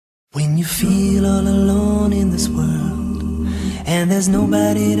you feel all alone in this world and there's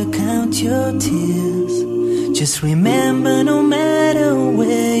nobody to count your tears, just remember, no matter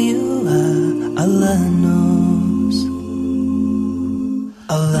where you are, Allah knows.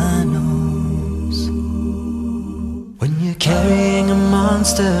 Allah knows. When you're carrying a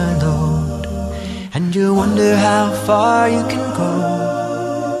monster load and you wonder how far you can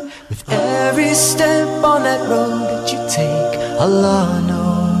go, with every step on that road that you take, Allah knows.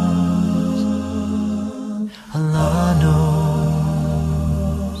 Allah knows.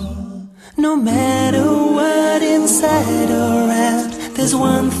 No matter what, inside or out, there's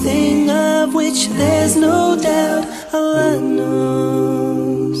one thing of which there's no doubt. Allah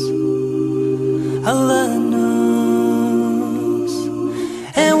knows. Allah knows.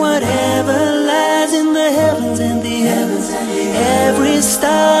 And whatever lies in the heavens and the earth, every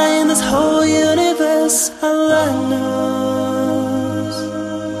star in this whole universe, Allah knows.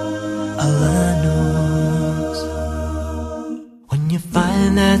 Allah knows. When you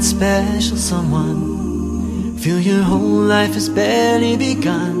find that special someone, feel your whole life has barely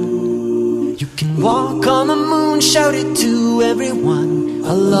begun, you can walk on the moon, shout it to everyone,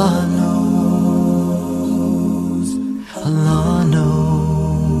 Allah knows. Allah knows.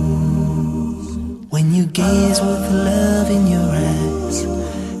 When you gaze with love in your eyes,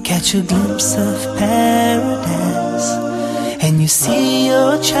 catch a glimpse of paradise, and you see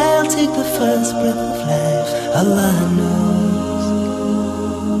your child take the first breath of life, Allah knows.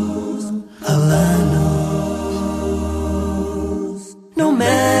 Allah knows. No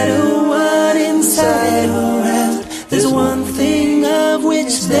matter what, inside or out, there's one thing of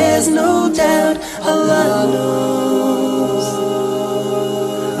which there's no doubt. Allah knows.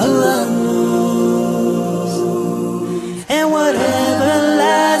 Allah knows. And whatever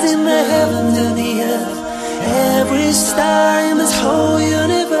lies in the heavens and the earth, every star in this whole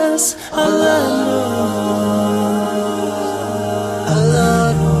universe, Allah knows. Allah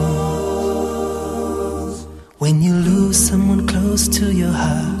knows. When you lose someone close to your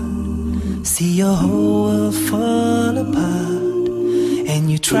heart, see your whole world fall apart, and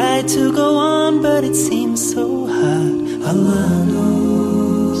you try to go on but it seems so hard, Allah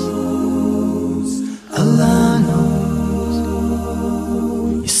knows. Allah knows.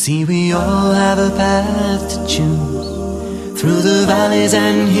 You see, we all have a path to choose. Through the valleys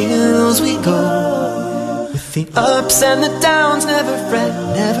and hills we go, with the ups and the downs, never fret,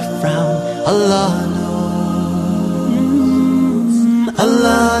 never frown, Allah knows.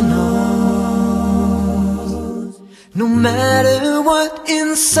 Allah knows. No matter what,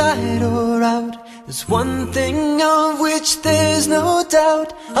 inside or out, there's one thing of which there's no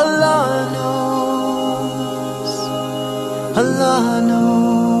doubt, Allah knows. Allah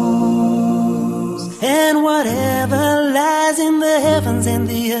knows. And whatever lies in the heavens and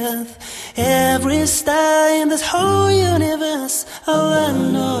the earth, every star in this whole universe, Allah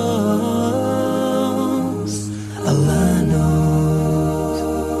knows. Allah knows.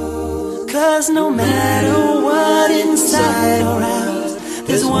 'Cause no matter what, inside or out,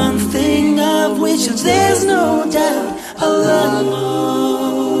 there's one thing of which there's no doubt, Allah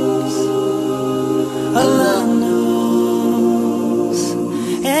knows. Allah knows.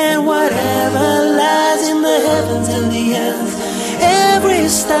 And whatever lies in the heavens and the earth, every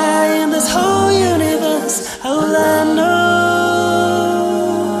star in this whole universe, Allah knows.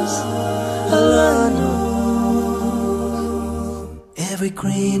 Allah knows. Every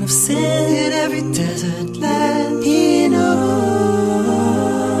grain of sand in every desert land, He knows.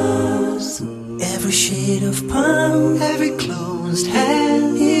 Every shade of palm, every closed hand,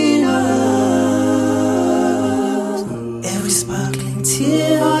 He knows. Every sparkling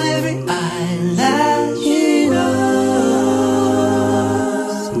tear on every eyelash, He knows.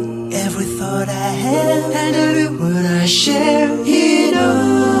 Every thought I have and every word I share,